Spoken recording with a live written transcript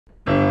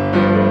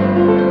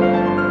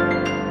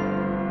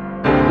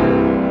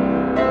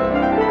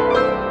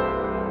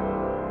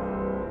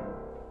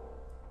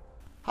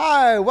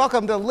Hi,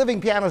 welcome to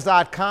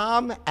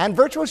livingpianos.com and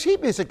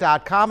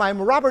virtualsheetmusic.com.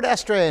 I'm Robert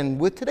Estrin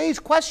with today's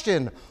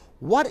question: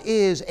 what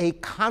is a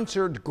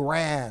concert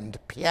grand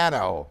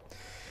piano?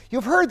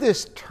 You've heard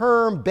this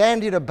term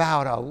bandied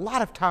about a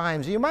lot of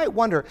times. You might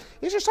wonder,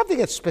 is there something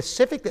that's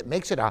specific that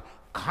makes it a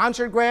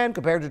concert grand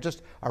compared to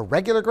just a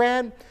regular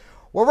grand?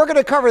 Well, we're going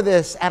to cover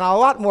this and a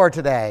lot more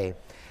today.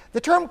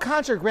 The term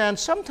concert grand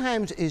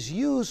sometimes is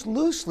used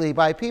loosely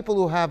by people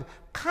who have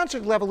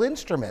concert-level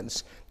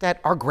instruments that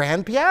are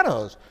grand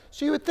pianos.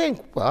 So you would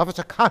think, well, if it's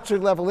a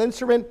concert-level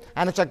instrument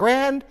and it's a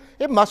grand,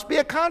 it must be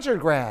a concert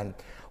grand.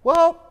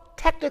 Well,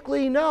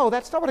 technically, no,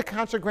 that's not what a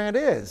concert grand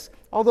is.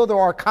 Although there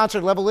are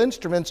concert-level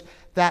instruments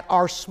that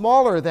are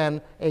smaller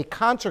than a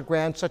concert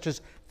grand, such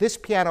as this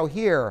piano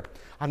here,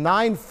 a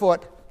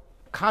 9-foot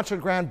concert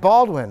grand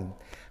Baldwin.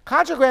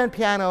 Concert grand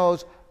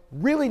pianos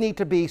really need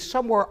to be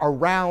somewhere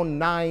around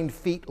 9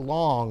 feet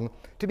long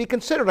to be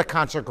considered a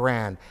concert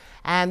grand.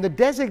 And the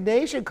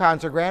designation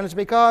concert grand is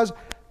because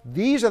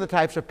these are the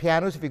types of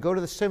pianos, if you go to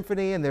the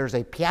symphony and there's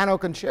a piano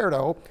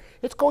concerto,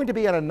 it's going to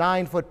be on a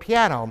 9-foot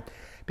piano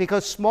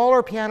because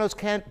smaller pianos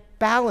can't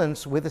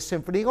balance with a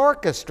symphony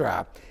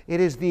orchestra.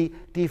 It is the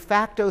de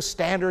facto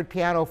standard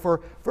piano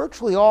for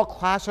virtually all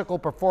classical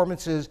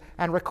performances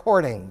and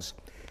recordings.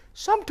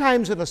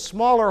 Sometimes in a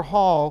smaller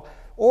hall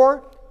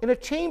or in a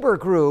chamber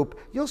group,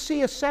 you'll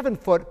see a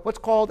 7-foot, what's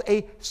called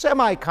a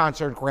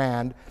semi-concert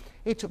grand.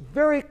 It's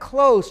very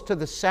close to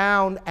the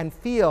sound and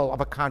feel of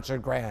a concert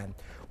grand,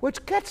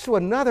 which gets to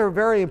another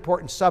very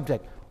important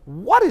subject.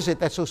 What is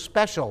it that's so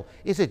special?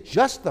 Is it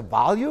just the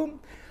volume?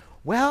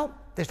 Well,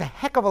 there's a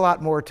heck of a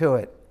lot more to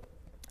it.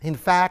 In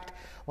fact,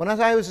 when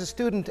I was a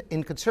student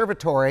in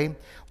conservatory,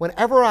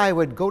 whenever I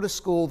would go to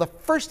school, the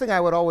first thing I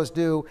would always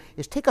do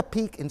is take a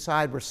peek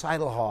inside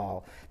recital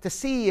hall to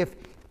see if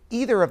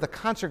either of the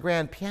concert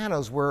grand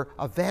pianos were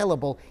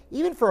available,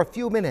 even for a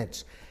few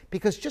minutes,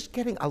 because just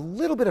getting a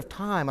little bit of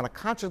time on a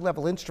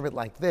concert-level instrument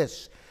like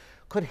this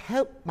could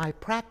help my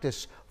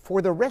practice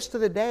for the rest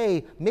of the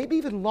day, maybe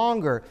even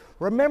longer,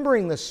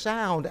 remembering the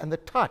sound and the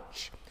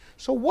touch.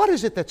 So what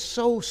is it that's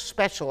so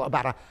special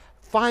about a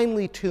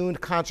finely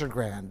tuned concert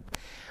grand?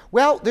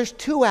 Well, there's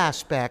two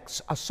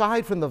aspects,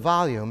 aside from the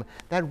volume,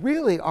 that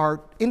really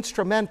are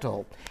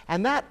instrumental,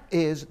 and that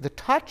is the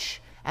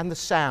touch and the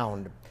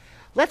sound.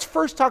 Let's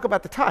first talk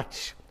about the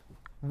touch.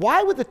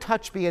 Why would the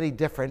touch be any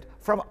different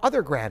from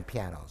other grand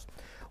pianos?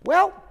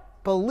 Well,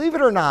 believe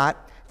it or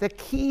not, the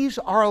keys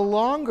are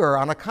longer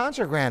on a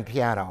concert grand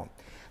piano.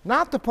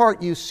 Not the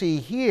part you see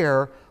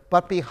here,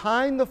 but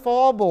behind the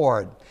fall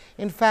board.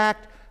 In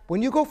fact,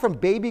 when you go from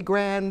baby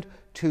grand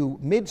to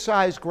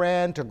mid-size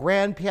grand to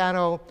grand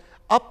piano,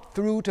 up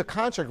through to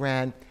concert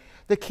grand,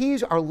 the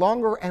keys are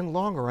longer and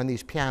longer on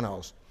these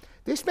pianos.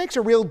 This makes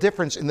a real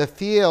difference in the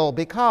feel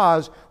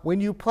because when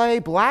you play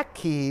black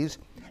keys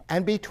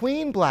and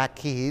between black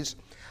keys,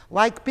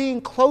 like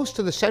being close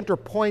to the center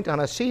point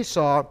on a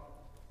seesaw,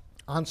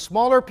 on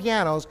smaller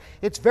pianos,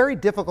 it's very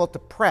difficult to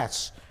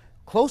press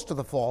close to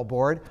the fall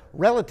board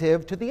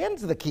relative to the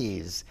ends of the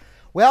keys.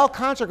 Well,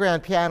 concert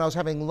grand pianos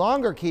having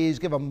longer keys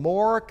give a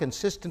more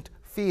consistent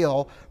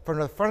feel from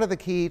the front of the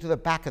key to the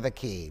back of the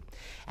key.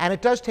 And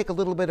it does take a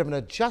little bit of an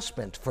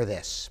adjustment for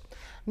this.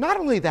 Not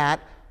only that,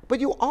 but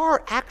you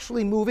are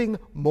actually moving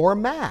more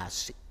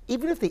mass.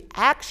 Even if the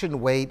action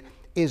weight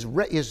is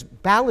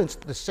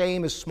balanced the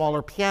same as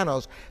smaller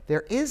pianos,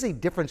 there is a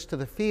difference to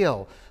the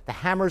feel. The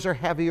hammers are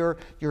heavier,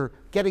 you're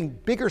getting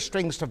bigger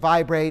strings to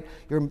vibrate,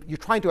 you're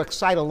trying to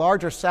excite a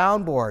larger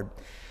soundboard.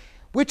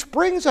 Which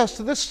brings us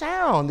to the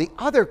sound, the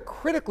other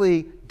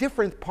critically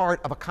different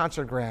part of a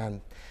concert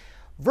grand.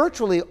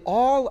 Virtually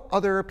all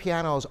other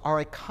pianos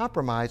are a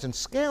compromise in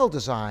scale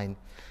design.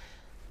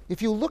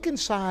 If you look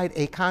inside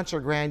a concert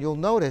grand, you'll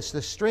notice the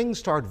strings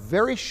start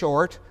very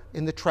short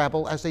in the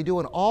treble, as they do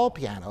in all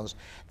pianos.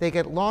 They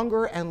get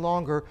longer and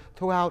longer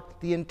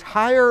throughout the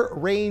entire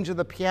range of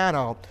the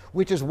piano,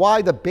 which is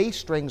why the bass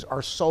strings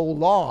are so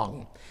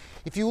long.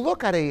 If you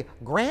look at a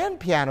grand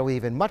piano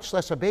even, much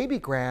less a baby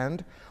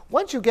grand,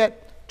 once you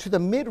get to the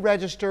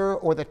mid-register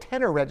or the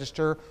tenor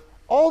register,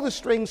 all the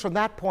strings from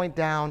that point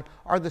down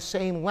are the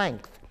same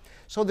length.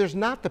 So there's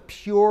not the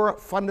pure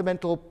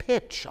fundamental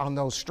pitch on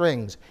those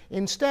strings.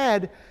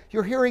 Instead,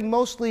 you're hearing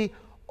mostly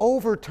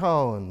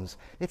overtones.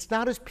 It's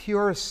not as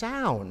pure a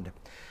sound.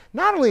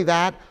 Not only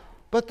that,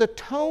 but the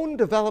tone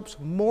develops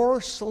more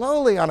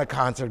slowly on a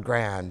concert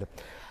grand.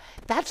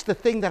 That's the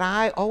thing that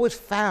I always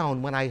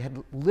found when I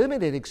had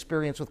limited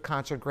experience with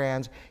concert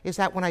grands, is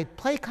that when I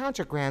play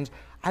concert grands,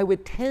 I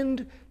would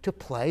tend to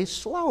play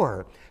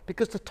slower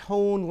because the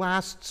tone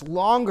lasts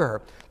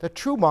longer, the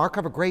true mark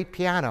of a great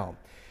piano.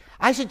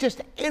 I suggest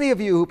any of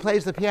you who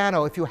plays the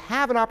piano, if you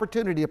have an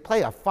opportunity to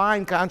play a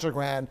fine concert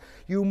grand,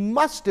 you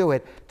must do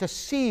it to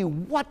see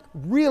what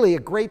really a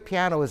great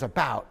piano is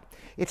about.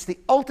 It's the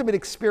ultimate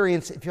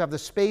experience if you have the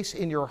space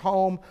in your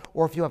home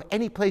or if you have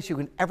any place you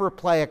can ever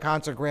play a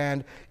concert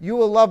grand. You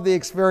will love the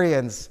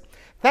experience.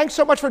 Thanks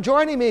so much for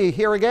joining me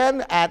here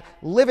again at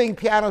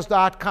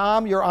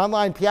livingpianos.com, your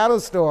online piano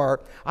store.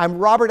 I'm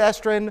Robert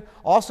Estrin,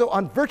 also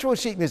on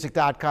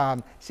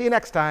virtualsheetmusic.com. See you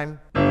next time.